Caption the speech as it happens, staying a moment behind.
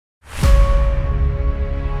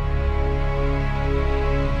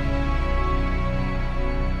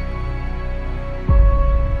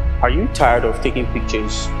you tired of taking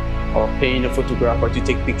pictures or paying a photographer to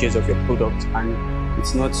take pictures of your product and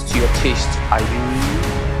it's not to your taste? Are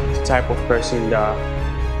you the type of person that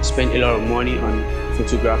spend a lot of money on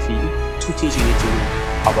photography? Two things you need to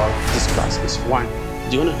know about this class is: one,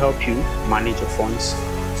 they want to help you manage your funds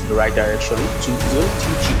to the right direction. Two, they want to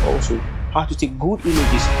teach you also how to take good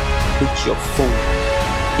images with your phone.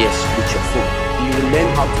 Yes, with your phone. You will learn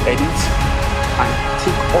how to edit and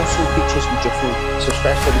take awesome pictures with your phone.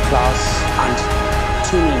 Subscribe for the class and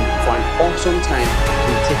tune in for an awesome time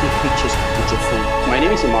in taking pictures with your phone. My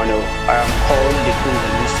name is Emmanuel. I am called the King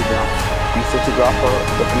on Instagram, the photographer,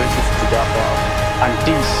 documentary photographer, and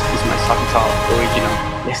this is my Sapital original.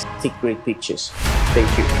 Let's take great pictures. Thank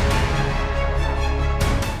you.